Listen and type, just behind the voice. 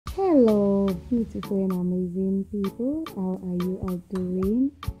Hello, beautiful and amazing people. How are you all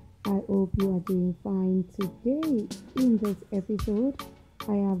doing? I hope you are doing fine. Today, in this episode,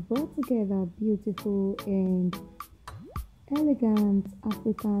 I have brought together beautiful and elegant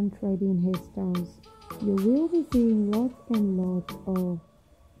African threading hairstyles. You will be seeing lots and lots of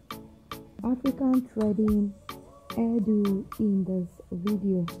African threading hairdo in this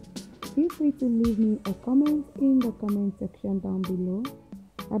video. Feel free to leave me a comment in the comment section down below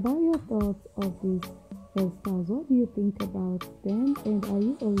about your thoughts of these hairstyles. What do you think about them, and are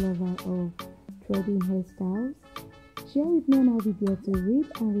you a lover of threading hairstyles? Share with me and I'll be there to read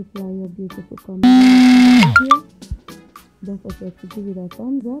and reply your beautiful comments. Don't forget to give it a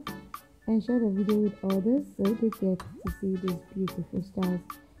thumbs up and share the video with others so they get to see these beautiful styles.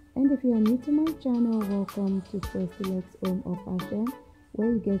 And if you are new to my channel, welcome to Select's Home of Fashion,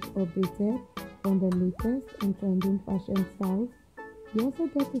 where you get updated on the latest and trending fashion styles. You also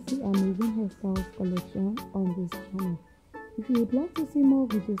get to see amazing hairstyles collection on this channel. If you would like to see more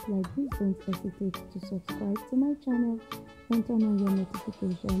videos like this, don't hesitate to subscribe to my channel and turn on your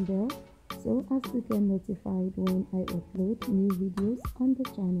notification bell so as to get notified when I upload new videos on the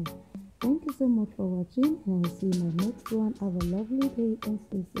channel. Thank you so much for watching, and I'll see you in my next one. Have a lovely day and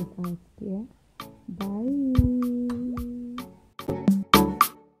stay safe out there. Bye.